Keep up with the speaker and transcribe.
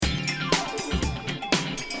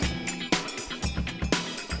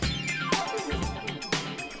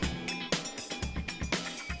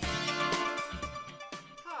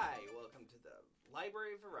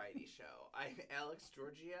Alex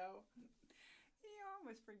Giorgio. You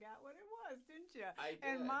almost forgot what it was, didn't you? I did.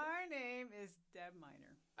 And my name is Deb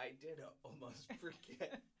Miner. I did almost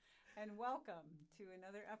forget. And welcome to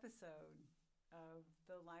another episode of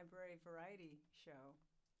the Library Variety Show,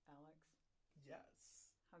 Alex.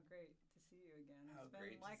 Yes. How great to see you again. How it's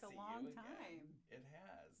been great like to a see long you time. Again. It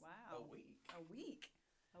has. Wow. A week.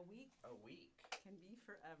 A week can be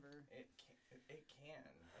forever. It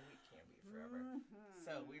can. A week can be forever. Mm-hmm.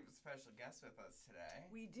 So we have a special guest with us today.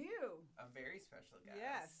 We do. A very special guest.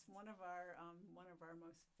 Yes, one of our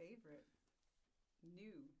most favorite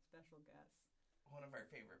new special guests. One of our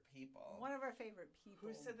favorite people. One of our favorite people.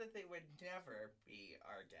 Who said that they would never be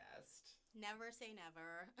our guest? Never say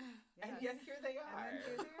never. Yes. And yet here they are. And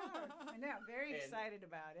then here they are. I know. Very excited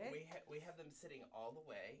about it. We have them sitting all the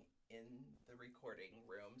way in the recording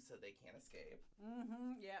room so they can't escape.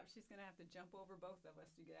 Mm-hmm. Yeah, she's going to have to jump over both of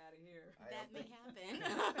us to get out of here. That may happen.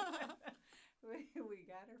 We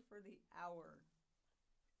got her for the hour.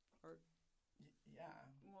 Or yeah.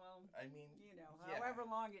 Well, I mean, however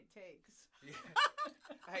long it takes. Yeah.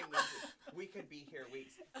 I mean, we could be here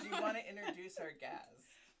weeks. Do you want to introduce our guest?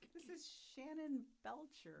 This is Shannon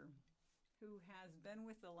Belcher, who has been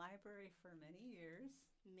with the library for many years.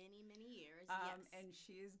 Many years, yes. And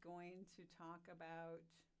she is going to talk about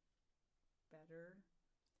Better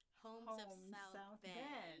Homes of South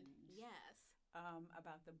Bend. Yes.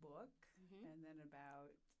 About the book, Mm-hmm. and then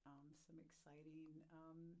about some exciting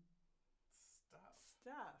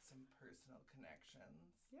stuff. Some personal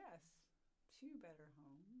connections. Yes, to Better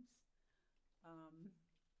Homes.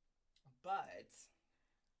 But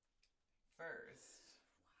first,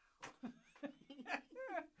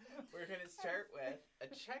 we're going to start with a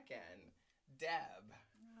check-in. Deb.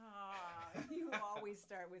 You always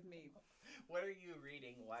start with me. What are you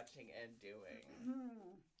reading, watching, and doing?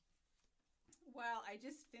 Well, I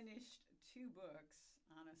just finished 2 books,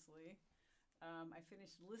 honestly. I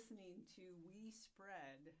finished listening to We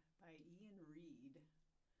Spread by Ian Reid.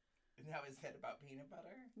 Now, is that about peanut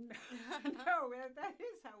butter? No, that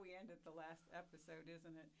is how we ended the last episode,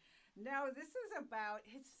 isn't it? No, this is about,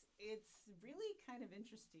 it's really kind of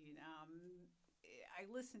interesting. I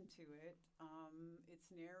listened to it. It's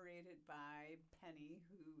narrated by Penny,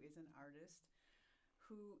 who is an artist,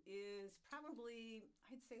 who is probably,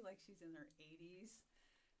 I'd say like she's in her 80s.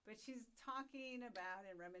 But she's talking about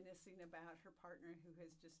and reminiscing about her partner who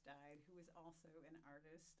has just died, who is also an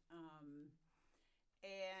artist.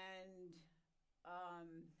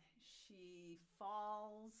 She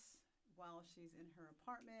falls while she's in her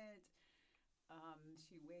apartment.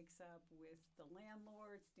 She wakes up with the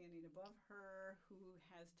landlord standing above her, who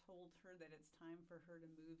has told her that it's time for her to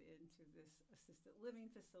move into this assisted living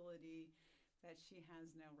facility that she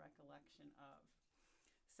has no recollection of.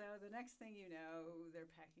 So the next thing you know, they're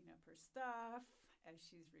packing up her stuff as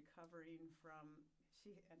she's recovering from,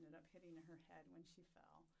 she ended up hitting her head when she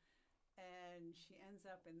fell. And she ends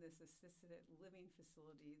up in this assisted living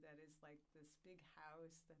facility that is like this big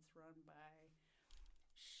house that's run by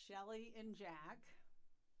Shelley and Jack,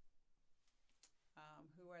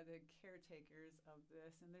 who are the caretakers of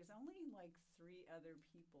this. And there's only like 3 other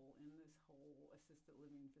people in this whole assisted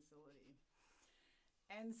living facility.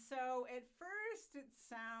 And so at first it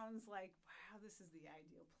sounds like, wow, this is the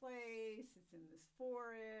ideal place. It's in this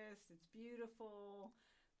forest. It's beautiful.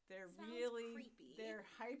 Sounds creepy. They're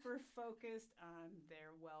hyper-focused on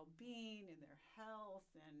their well-being and their health.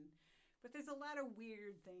 But there's a lot of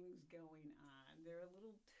weird things going on. They're a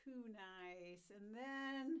little too nice. And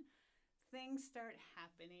then things start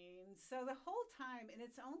happening. So the whole time, and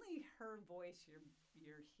it's only her voice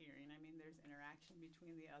you're hearing. I mean, there's interaction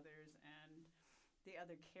between the others and the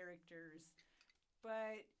other characters,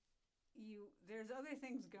 but there's other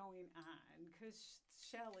things going on because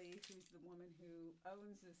Shelley, who's the woman who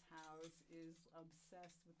owns this house, is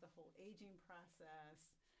obsessed with the whole aging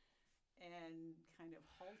process and kind of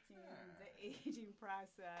halting the aging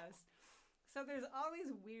process. So there's all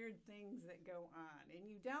these weird things that go on, and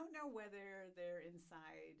you don't know whether they're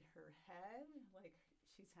inside her head, like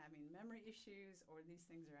she's having memory issues, or these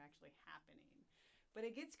things are actually happening. But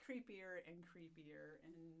it gets creepier and creepier,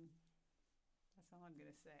 and that's all I'm going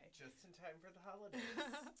to say. Just in time for the holidays.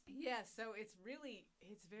 Yeah, so it's very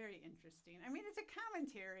interesting. I mean, it's a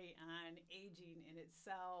commentary on aging in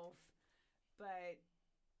itself, but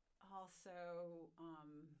also,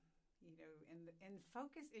 and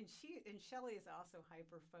focus, and Shelley is also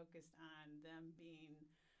hyper-focused on them being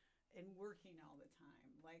and working all the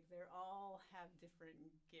time. Like, they all have different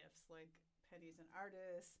gifts. Like, Penny's an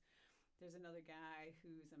artist. There's another guy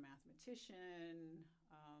who's a mathematician,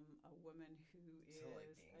 a woman who is... So,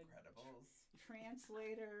 like The Incredibles?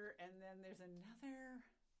 translator, and then there's another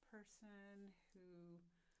person who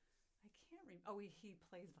I can't remember. Oh, he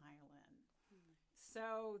plays violin.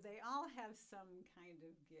 So they all have some kind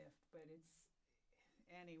of gift, but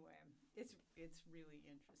anyway, it's really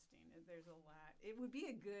interesting. There's a lot. It would be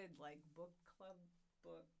a good like book club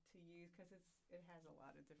book to use because it has a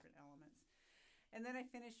lot of different elements. And then I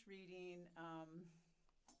finished reading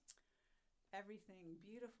Everything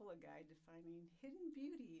Beautiful: A Guide to Finding Hidden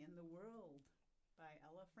Beauty in the World by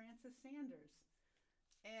Ella Francis Sanders.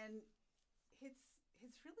 And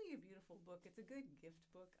it's really a beautiful book. It's a good gift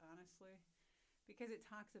book, honestly, because it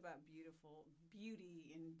talks about beauty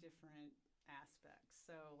in different aspects.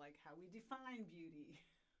 So like how we define beauty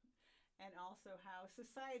and also how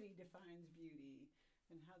society defines beauty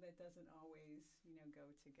and how that doesn't always,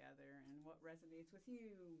 go together, and what resonates with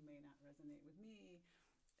you may not resonate with me.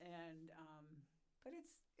 And but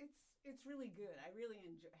it's really good. I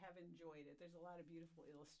really have enjoyed it. There's a lot of beautiful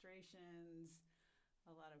illustrations,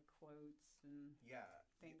 a lot of quotes, and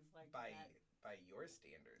things like that. By your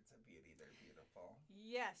standards of beauty, they're beautiful.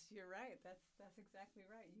 Yes, you're right. That's exactly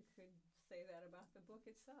right. You could say that about the book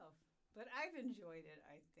itself. But I've enjoyed it.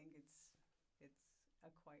 I think it's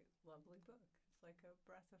a quite lovely book. It's like a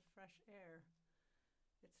breath of fresh air.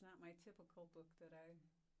 It's not my typical book that I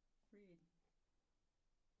read.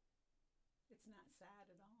 It's not sad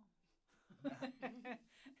at all.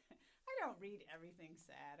 I don't read everything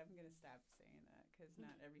sad. I'm going to stop saying that because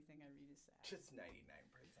not everything I read is sad. Just 99%.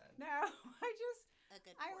 No, A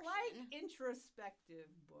good I portion. like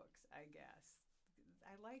introspective books, I guess.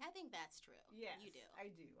 I think that's true. Yes, You do.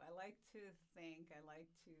 I do. I like to think. I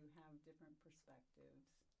like to have different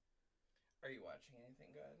perspectives. Are you watching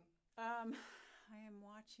anything good? I am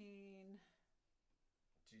watching.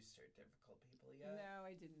 Did you start Difficult People yet? No,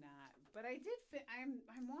 I did not. But I did.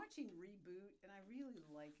 I'm watching Reboot, and I really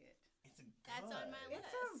like it. It's good. That's on my list.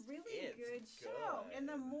 It's a really good show. And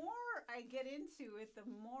the more I get into it, the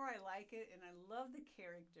more I like it, and I love the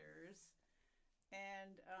characters.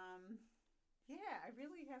 And I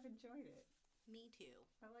really have enjoyed it. Me too.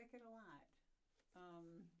 I like it a lot.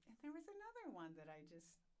 And there was another one that I was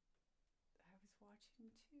watching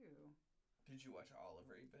too. Did you watch all of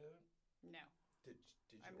Reboot? No. Did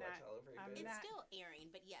you watch all of Reboot? It's still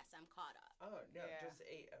airing, but yes, I'm caught up. Oh, no, Yeah. just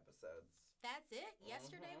 8 episodes. That's it?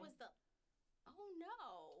 Yesterday was the... Oh,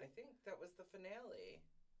 no. I think that was the finale.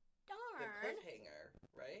 Darn. The cliffhanger,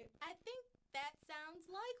 right? I think that sounds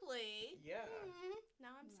likely. Yeah.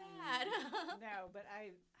 Now I'm sad. No, but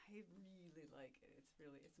I really like it.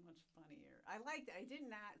 It's much funnier. I liked it. I did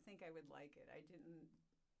not think I would like it. I didn't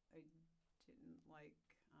like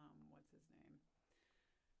what's his name?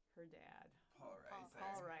 Her dad. Paul Reiser.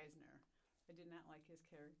 Paul Reisner. I did not like his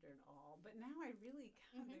character at all. But now I really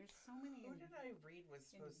there's so many Who did I read was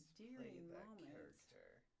supposed to play that moments. character?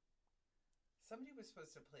 Somebody was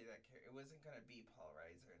supposed to play that character. It wasn't going to be Paul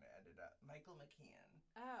Reiser, and it ended up Michael McKean.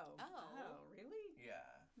 Oh, really? Yeah.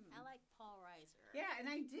 I like Paul Reiser. Yeah, and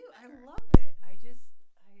I do. I Better. love it. I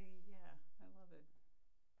love it.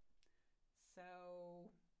 So,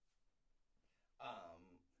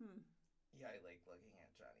 Yeah, I like looking at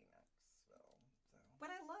Johnny Knoxville. So. But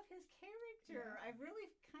I love his character. Yeah. I've really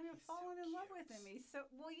kind of He's fallen so in love cute. with him. He's so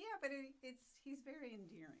but he's very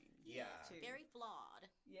endearing. Yeah. too. Very flawed.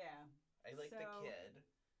 Yeah. I like the kid.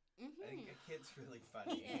 I think the kid's really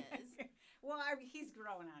funny. He is. Well, he's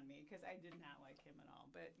grown on me because I did not like him at all.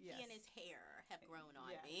 But yes. He and his hair have grown on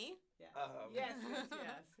Yeah. me. Yeah. Yes.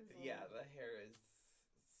 His Yeah, little the hair is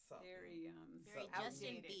something. Very Something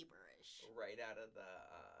Justin outdated. Bieberish. Right out of the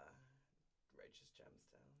Righteous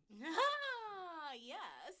Gemstones.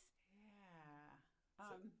 Yes. Yeah. So,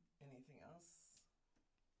 anything else?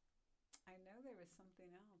 I know there was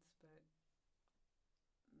something else, but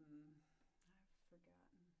I've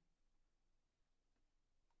forgotten.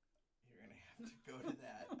 You're gonna have to go to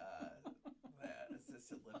that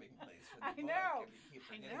assisted living place for the I book know. if you keep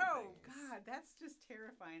I forgetting know. things. God, that's just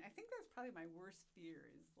terrifying. I think that's probably my worst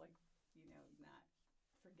fear is like, not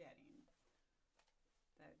forgetting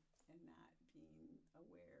that and not being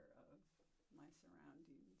aware of my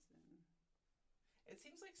surroundings. And It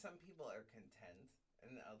seems like some people are content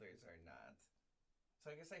and others are not.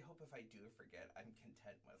 So I guess I hope if I do forget, I'm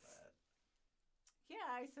content with it. yeah,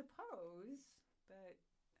 I suppose, but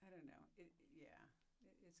I don't know. It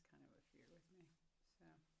is kind of a fear with me. So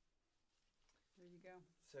there you go.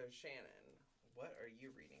 So Shannon, what are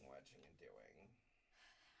you reading, watching, and doing?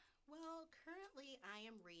 Well, currently I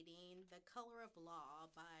am reading The Color of Law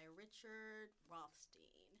by Richard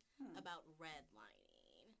Rothstein about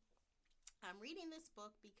redlining. I'm reading this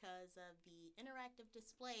book because of the interactive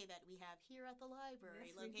display that we have here at the library,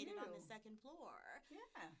 Yes, we located on the do. second floor.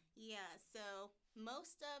 Yeah. Yeah, so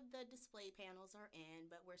most of the display panels are in,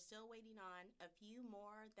 but we're still waiting on a few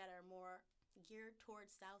more that are more geared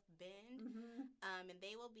towards South Bend. Mm-hmm. And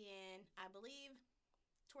they will be in, I believe,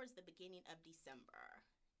 towards the beginning of December.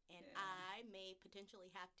 And Yeah. I may potentially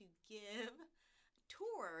have to give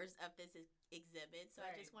tours of this exhibit, so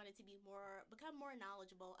I just Right. wanted to become more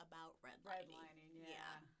knowledgeable about redlining. Redlining,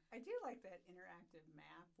 yeah. I do like that interactive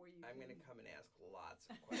map where you I'm can... going to come and ask lots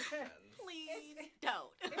of questions. Please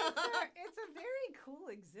don't. It's a very cool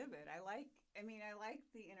exhibit. I like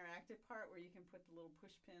the interactive part where you can put the little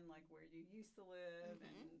push pin like where you used to live Mhm.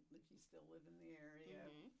 and if you still live in the area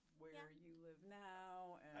Mhm. where Yeah. you live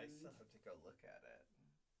now. And I still have to go look at it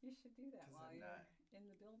you should do that 'cause while I'm you're not in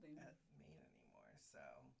the building. at Maine anymore.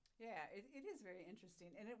 So Yeah, it is very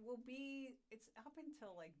interesting. And it's up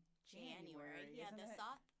until like January. Yeah, isn't it?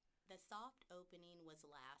 the soft opening was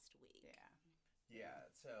last week. Yeah.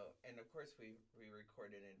 so and of course we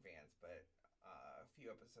record in advance, but a few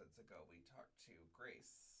episodes ago we talked to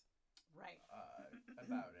Grace Right.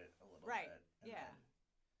 about it a little Right, bit. And yeah. then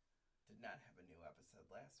did not have a new episode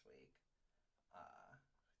last week.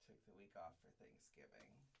 Took the week off for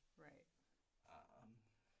Thanksgiving. Right.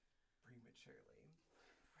 Prematurely.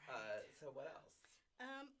 Right. So what else?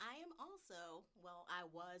 I am also, I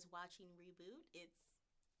was watching Reboot.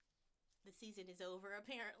 The season is over,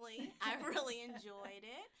 apparently. I really enjoyed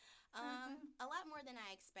it. A lot more than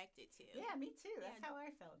I expected to. Yeah, me too. That's Yeah. how I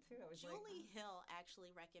felt too. I was Julie like, Hill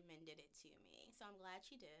actually recommended it to me, so I'm glad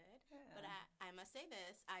she did. yeah. But I must say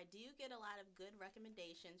this, I do get a lot of good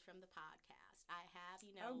recommendations from the podcast. I have,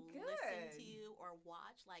 listened good. to or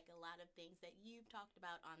watched like a lot of things that you've talked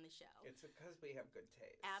about on the show. It's because we have good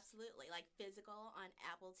taste. Absolutely. Like Physical on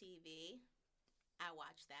Apple TV. I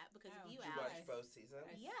watched that because of Oh. you, Did you Alex. watch both seasons?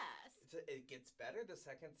 Yes. It gets better the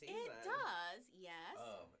second season. It does, yes.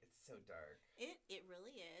 Oh, it's so dark. It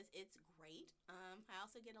really is. It's great. I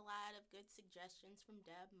also get a lot of good suggestions from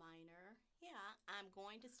Deb Miner. Yeah, I'm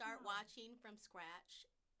going to start Oh. watching from scratch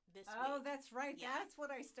this Oh, week. that's right. Yeah. That's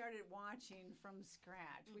what I started watching from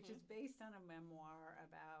scratch, which Mhm. is based on a memoir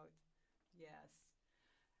about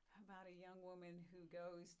a young woman who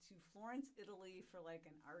goes to Florence, Italy for like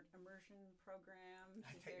an art immersion program.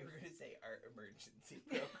 I She's thought you there- were going to say art emergency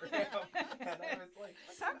program. And I was like,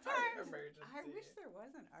 what's an art Sometimes emergency? I wish there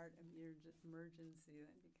was an art emergency.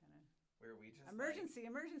 That'd be kind of Where we just emergency.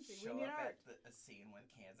 like, We show need up art. at a scene with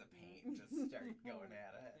cans of paint and just start going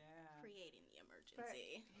at it. Yeah. Creating the But,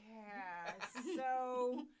 emergency. yeah.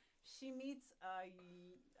 So she meets a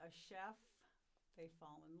chef. They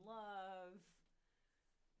fall in love.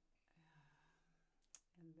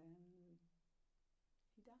 And then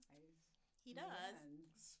he dies. He in the does. end.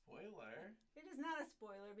 Spoiler. It is not a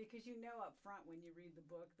spoiler because you know up front when you read the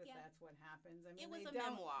book that Yeah. that's what happens. I mean, It was they a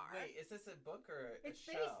don't- memoir. Wait, is this a book or a It's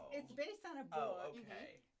show? based on a book. Oh,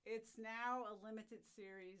 okay. It's now a limited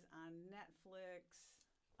series on Netflix,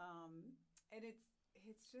 and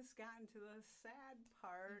it's just gotten to the sad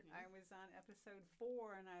part. Mhm. I was on episode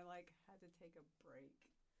 4, and I had to take a break.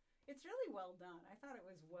 It's really well done. I thought it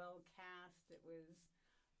was well cast. It was,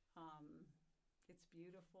 it's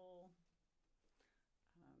beautiful.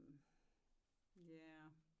 Yeah,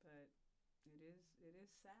 but it is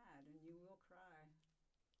sad, and you will cry.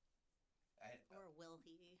 Or will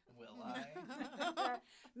he? Will I?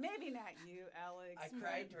 Maybe not you, Alex. I but-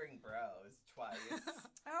 cried during Bros twice.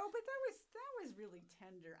 Oh, but that was really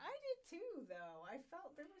tender. I did too, though. I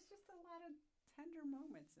felt there was just a lot of tender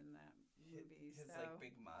moments in that movie. His so like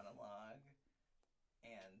big monologue,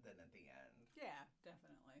 and then at the end, yeah,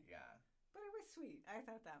 definitely. yeah. But it was sweet. I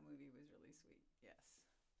thought that movie was really sweet. Yes.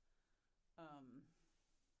 Yeah.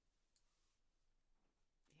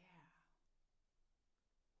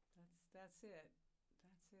 That's it.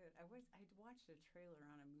 That's it. I watched a trailer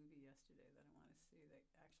on a movie yesterday that I want to see that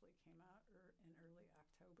actually came out in early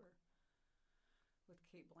October with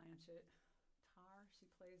Kate Blanchett. Tar. She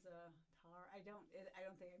plays a Tar. I don't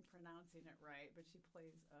think I'm pronouncing it right, but she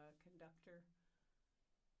plays a conductor.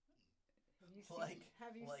 Have you seen?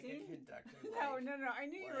 Have you like seen? a conductor? No. I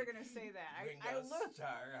knew you were like gonna say that. I Ringo looked.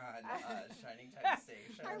 Starr on Shining Time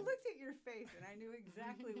Station. I looked at your face and I knew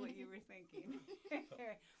exactly what you were thinking.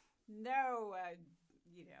 No,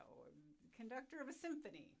 conductor of a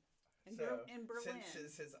symphony in Berlin. Since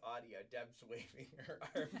this is audio, Deb's waving her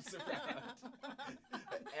arms around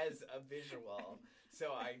as a visual,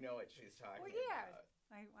 so I know what she's talking about.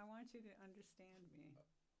 I want you to understand me.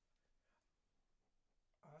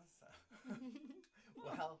 Awesome.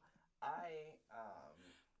 Well, I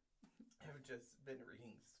have just been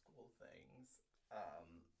reading school things.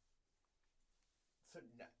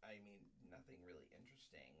 I mean, nothing really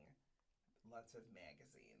interesting. Lots of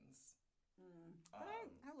magazines. But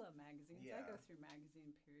I love magazines. Yeah. I go through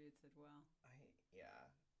magazine periods as well.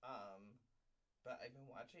 But I've been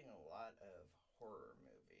watching a lot of horror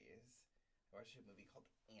movies. I watched a movie called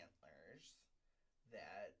Antlers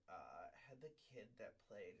that had the kid that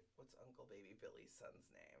played, what's Uncle Baby Billy's son's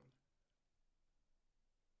name?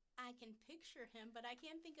 I can picture him, but I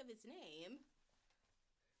can't think of his name.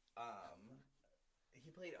 He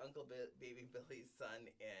played Uncle Baby Billy's son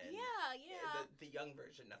in the young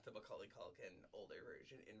version, not the Macaulay Culkin older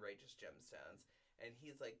version, in Righteous Gemstones, and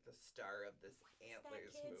he's like the star of this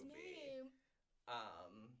Antlers movie. Name?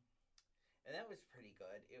 And that was pretty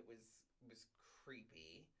good. It was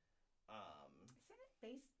creepy.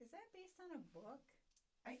 Is that based on a book?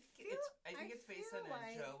 I think it's based on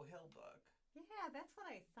a Joe Hill book. Yeah, that's what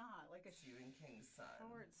I thought. Like a Stephen King's son.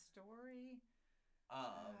 Short story.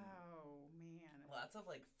 Oh man. Lots of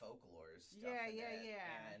like folklore stuff.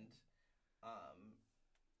 Yeah. And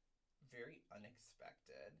very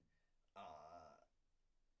unexpected.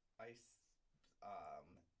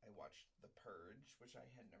 I watched The Purge, which I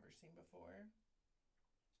had never seen before.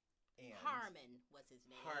 And Harmon was his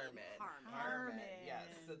name. Harmon. Yes.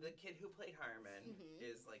 So the kid who played Harmon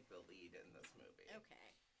is like the lead in this movie. Okay.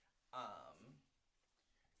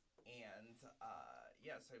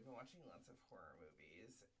 So I've been watching lots of horror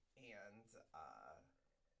movies, and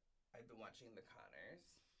I've been watching The Conners.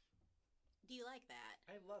 Do you like that?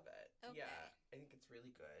 I love it. Okay. Yeah, I think it's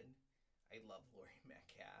really good. I love Laurie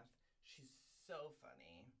Metcalf. She's so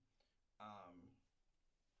funny.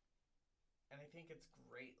 And I think it's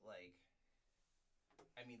great, like,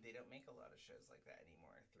 I mean, they don't make a lot of shows like that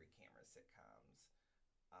anymore, 3-camera sitcoms.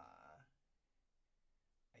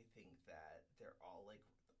 I think that they're all, like,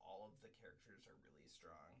 all of the characters are really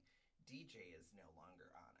strong. DJ is no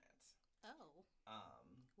longer on it. Oh.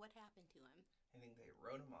 What happened to him? I think they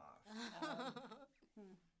wrote him off.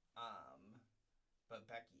 But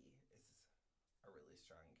Becky is a really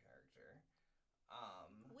strong character.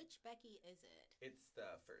 Which Becky is it? It's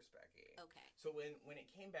the first Becky. Okay. So when it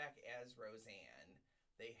came back as Roseanne,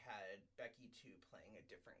 they had Becky 2 playing a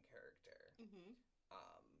different character.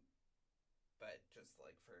 But just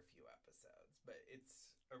like for a few episodes. But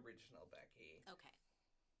it's original Becky. Okay.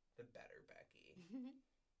 The better Becky.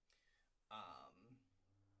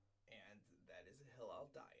 And that is a hill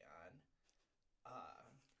I'll die on.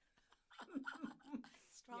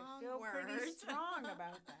 Strong you feel words. pretty strong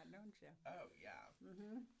about that, don't you? Oh yeah.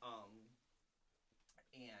 Mm-hmm.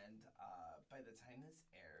 And by the time this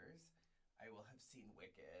airs, I will have seen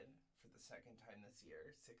Wicked for the second time this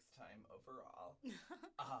year, 6th time overall.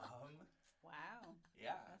 Wow.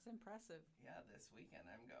 Yeah. That's impressive. Yeah, this weekend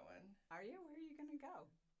I'm going. Are you? Where are you going to go?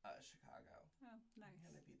 Chicago. Oh, nice. I'm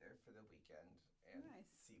going to be there for the weekend and Nice.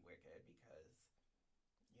 see Wicked because,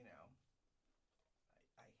 you know,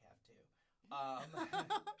 I have to.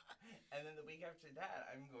 And then the week after that,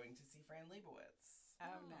 I'm going to see Fran Lebowitz. Oh,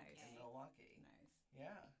 Oh, nice. In okay. Milwaukee. Nice.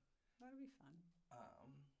 Yeah. That'll be fun.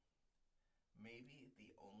 Maybe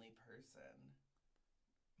the only person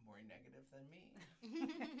more negative than me. You're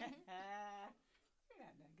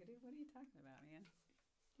not negative. What are you talking about, man?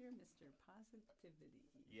 You're Mr.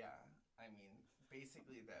 Positivity. Yeah. I mean,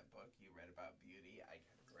 basically that book you read about beauty, I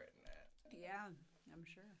could have written it. Yeah, I'm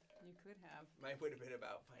sure. You could have. Mine would have been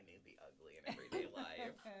about finding the ugly in everyday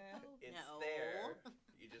life. Oh, It's no. there.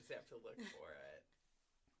 You just have to look for it.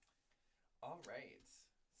 All right.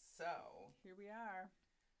 So, Here we are.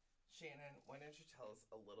 Shannon, why don't you tell us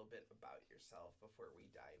a little bit about yourself before we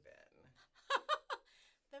dive in?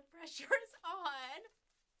 The pressure is on.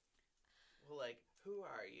 Well, like, who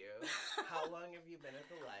are you? How long have you been at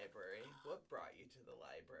the library? What brought you to the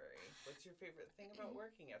library? What's your favorite thing about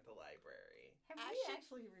working at the library? Have I we should-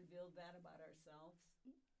 actually revealed that about ourselves?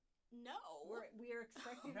 No. We are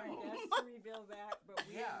expecting No. our guests to reveal that, but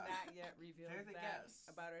we Yeah. have not yet revealed They're the that guests.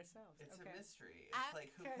 about ourselves. It's okay. a mystery. It's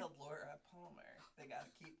like, who Okay. killed Laura Palmer? They gotta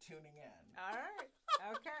keep tuning in. All right.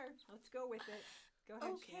 Okay. Let's go with it. Go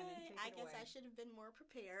ahead, Okay. Shannon. Take I it guess away. I should have been more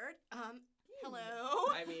prepared. Hello.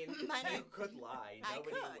 I mean, My you name- could lie. I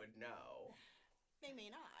Nobody could. would know. They may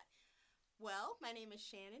not. Well, my name is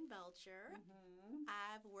Shannon Belcher. Mhm.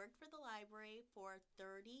 I've worked for the library for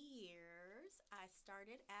 30 years. I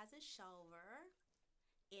started as a shelver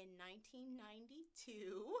in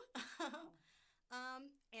 1992.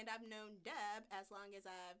 And I've known Deb as long as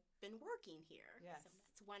I've been working here. Yes. So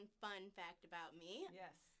that's one fun fact about me.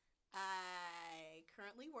 Yes. I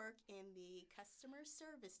currently work in the customer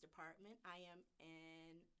service department. I am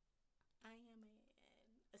an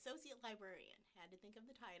associate librarian. Had to think of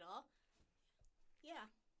the title. Yeah.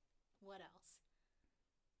 What else?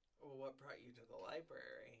 Well, what brought you to the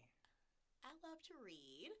library? I love to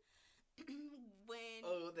read.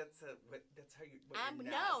 That's how you.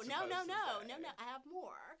 No. I have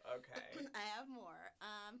more. Okay. I have more.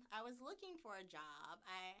 I was looking for a job.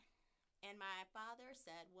 And my father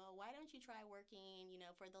said, "Well, why don't you try working,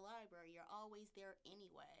 for the library? You're always there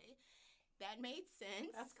anyway." That made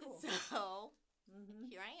sense. That's cool. So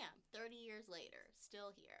here I am, 30 years later,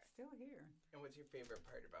 still here. Still here. And what's your favorite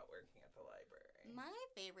part about working at the library? My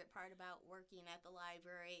favorite part about working at the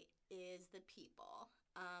library is the people.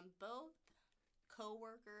 Both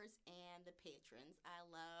co-workers and the patrons. I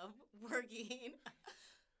love working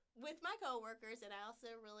with my co-workers, and I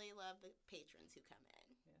also really love the patrons who come in.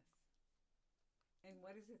 Yes. And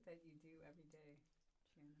what is it that you do every day,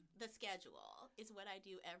 Shannon? The schedule is what I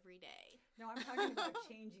do every day. No, I'm talking about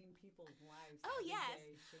changing people's lives every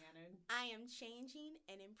day, Shannon. I am changing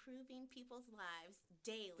and improving people's lives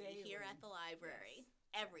daily. Here at the library. Yes.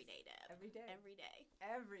 Every day, Deb. Every day. Every day.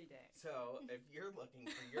 Every day. So if you're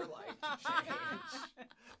looking for your life to change,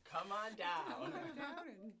 come on down. Come on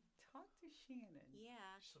down and talk to Shannon.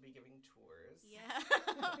 Yeah. She'll be giving tours. Yeah.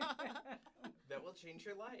 That will change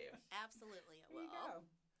your life. Absolutely it will. There you go.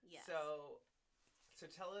 Yes. So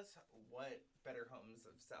tell us what Better Homes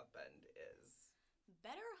of South Bend is.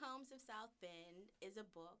 Better Homes of South Bend is a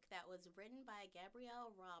book that was written by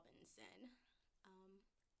Gabrielle Robinson.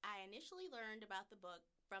 I initially learned about the book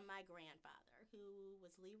from my grandfather, who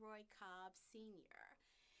was Leroy Cobb Sr.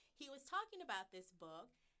 He was talking about this book.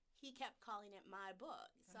 He kept calling it my book.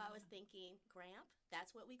 So I was thinking, Gramp,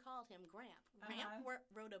 that's what we called him, Gramp. Gramp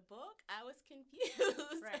wrote a book. I was confused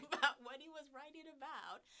about what he was writing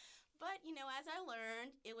about. But, as I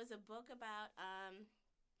learned, it was a book about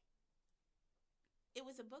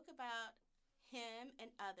him and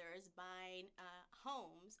others buying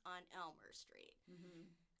homes on Elmer Street. Mm-hmm.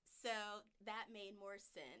 So that made more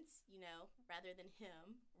sense, rather than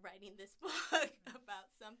him writing this book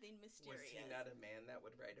about something mysterious. Was he not a man that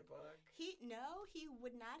would write a book? He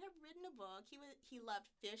would not have written a book. He loved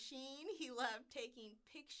fishing. He loved taking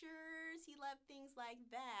pictures. He loved things like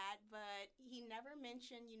that. But he never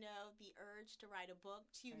mentioned, the urge to write a book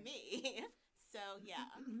to me. So, yeah.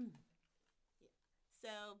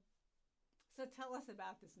 So tell us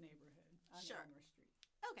about this neighborhood on Elmer Street.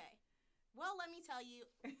 Okay. Well, let me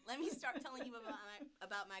start telling you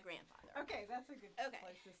about my grandfather. Okay, that's a good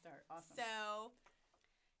place to start. Awesome. So,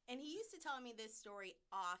 and he used to tell me this story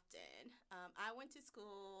often. I went to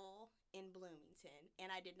school in Bloomington, and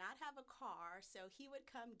I did not have a car, so he would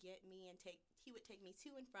come get me and he would take me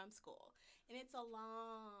to and from school. And it's a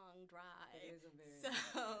long drive. It is a very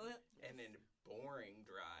long drive. And a boring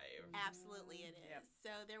drive. Absolutely it is. Yep.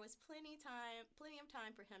 So there was plenty of time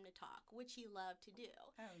for him to talk, which he loved to do.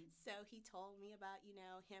 So he told me about,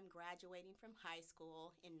 him graduating from high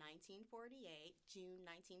school in 1948, June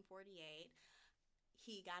 1948.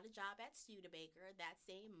 He got a job at Studebaker that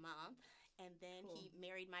same month, and then he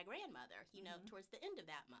married my grandmother, towards the end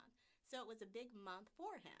of that month. So it was a big month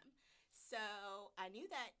for him. So I knew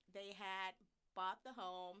that they had bought the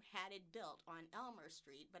home, had it built on Elmer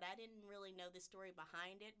Street, but I didn't really know the story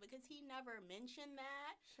behind it because he never mentioned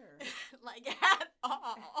that. Sure. At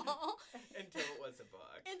all. Until it was a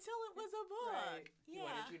book. Right. Yeah. He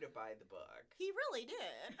wanted you to buy the book. He really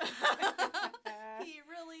did. He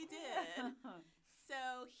really did.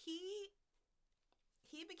 So he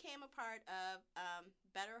became a part of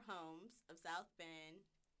Better Homes of South Bend.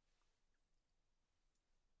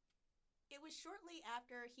 It was shortly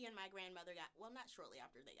after he and my grandmother not shortly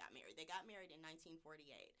after they got married. They got married in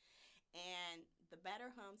 1948. And the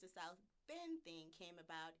Better Homes of South Bend thing came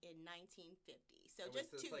about in 1950. So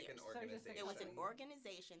just 2 years. An organization. It was an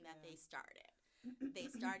organization that they started. They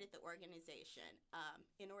started the organization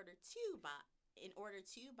in order to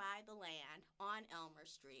buy the land on Elmer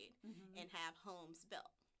Street and have homes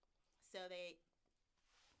built. So they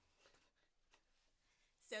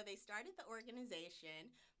started the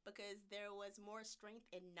organization because there was more strength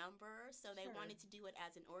in numbers, so they wanted to do it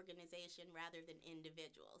as an organization rather than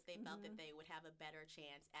individuals. They felt that they would have a better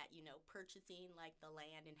chance at, purchasing like the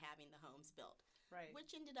land and having the homes built,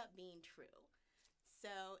 which ended up being true.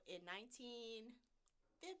 So in 1950,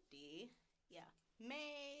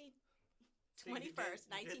 May 21st,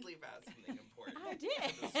 You did leave out something important. I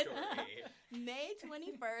did. To the story. May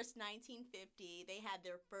 21st, 1950, they had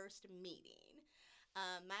their first meeting.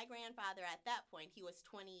 My grandfather at that point, he was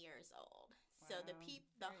 20 years old. Wow. So the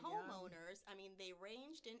homeowners, they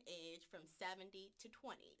ranged in age from 70 to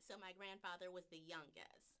 20. So my grandfather was the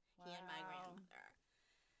youngest. Wow. He and my grandmother.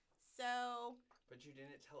 So but you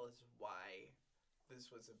didn't tell us why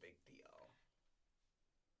this was a big deal.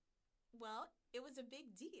 Well, it was a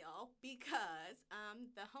big deal because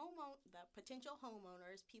the potential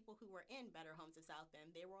homeowners, people who were in Better Homes of South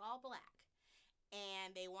Bend, they were all Black.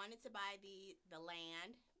 And they wanted to buy the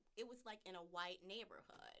land. It was like in a white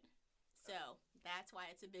neighborhood. So that's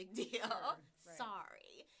why it's a big deal. Sure, right.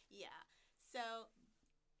 Sorry. Yeah. So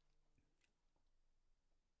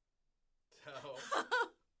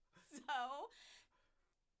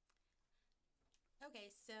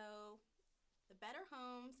the Better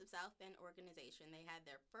Homes of South Bend organization, they had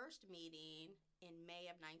their first meeting in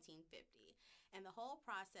May of 1950. And the whole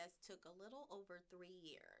process took a little over 3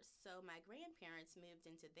 years. So my grandparents moved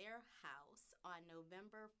into their house on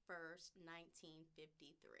November 1st,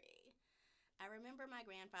 1953. I remember my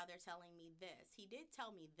grandfather telling me this. He did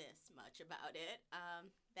tell me this much about it,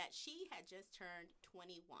 that she had just turned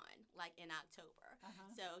 21, like in October.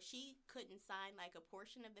 So she couldn't sign like a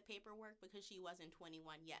portion of the paperwork because she wasn't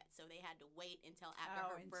 21 yet. So they had to wait until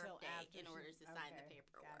after her birthday in order to sign the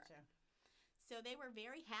paperwork. Gotcha. So they were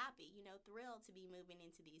very happy, thrilled to be moving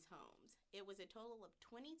into these homes. It was a total of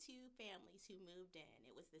 22 families who moved in.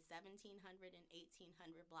 It was the 1700 and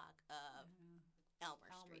 1800 block of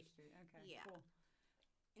Elmer Street. Okay, yeah. Cool.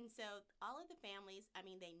 And so all of the families,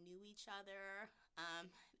 they knew each other,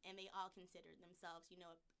 and they all considered themselves,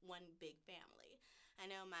 one big family. I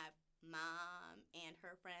know my mom and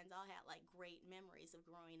her friends all had like great memories of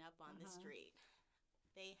growing up on the street.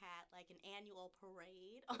 They had like an annual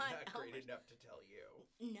parade. Not great enough to tell you.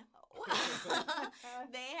 No.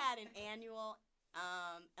 They had an annual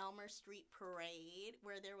Elmer Street parade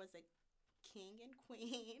where there was a king and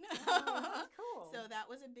queen. Oh, that's cool. So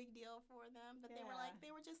that was a big deal for them. But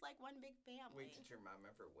they were just like one big family. Wait, did your mom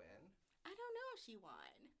ever win? I don't know if she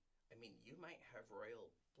won. You might have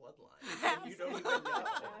royal bloodline. And you don't even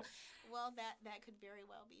know. Well, that could very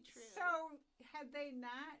well be true. So, had they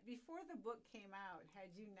not, before the book came out,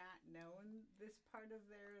 had you not known this part of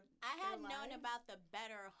their I had lives? known about the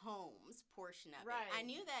Better Homes portion of it. I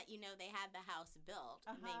knew that, they had the house built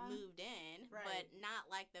and they moved in, but not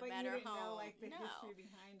like the Better Home. Home. Know, like, the history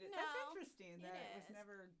behind it. No, that's interesting that it was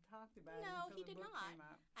never talked about until the book came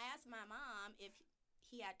out. I asked my mom if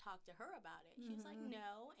he had talked to her about it. She was like,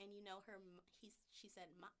 no. And, she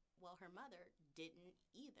said, her mother didn't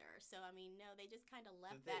either. So, no, they just kind of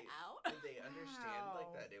left that out. Did they understand,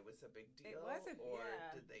 like, that it was a big deal? It wasn't, or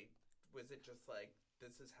was it just like,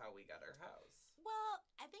 this is how we got our house? Well,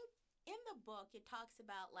 I think in the book, it talks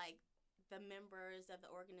about, like, the members of the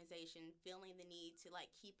organization feeling the need to, like,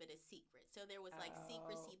 keep it a secret. So there was, like,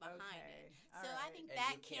 secrecy behind it. All so right. I think and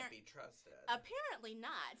that you can't be trusted. Apparently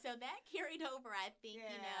not. So that carried over, I think,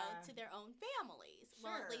 to their own families. Sure.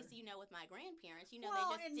 Well, at least, with my grandparents, they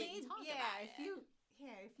just didn't talk about it.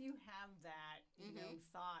 If you have that,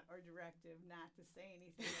 thought or directive not to say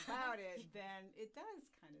anything about it, then it does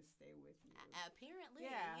kind of stay with you. Apparently,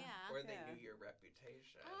 yeah. Or they knew your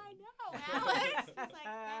reputation. I know, Alex. It's like,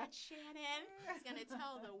 that Shannon is going to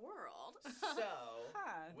tell the world. So,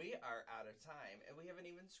 we are out of time, and we haven't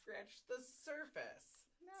even scratched the surface.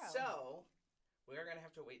 No. So, we are going to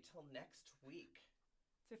have to wait till next week.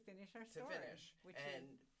 To finish our story.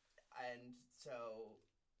 And so,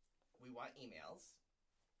 we want emails.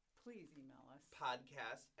 Please email us.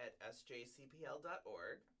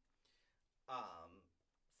 podcast@sjcpl.org.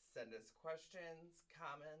 Send us questions,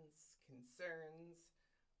 comments, concerns.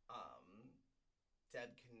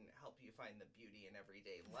 Deb can help you find the beauty in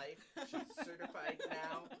everyday life. She's certified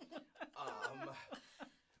now.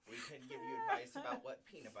 We can give you advice about what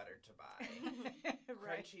peanut butter to buy.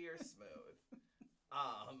 Crunchy or smooth.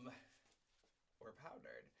 Or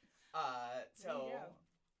powdered. So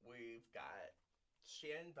we've got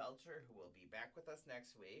Shannon Belcher, who will be back with us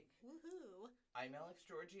next week. Woohoo! I'm Alex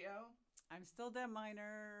Giorgio. I'm still Deb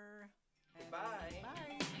Miner. Goodbye.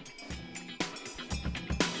 Bye.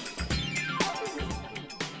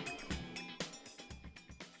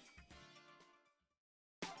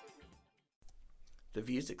 The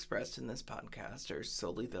views expressed in this podcast are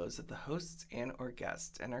solely those of the hosts and or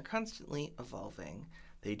guests and are constantly evolving.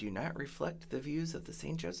 They do not reflect the views of the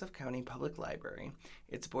St. Joseph County Public Library,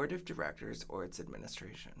 its board of directors, or its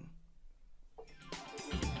administration.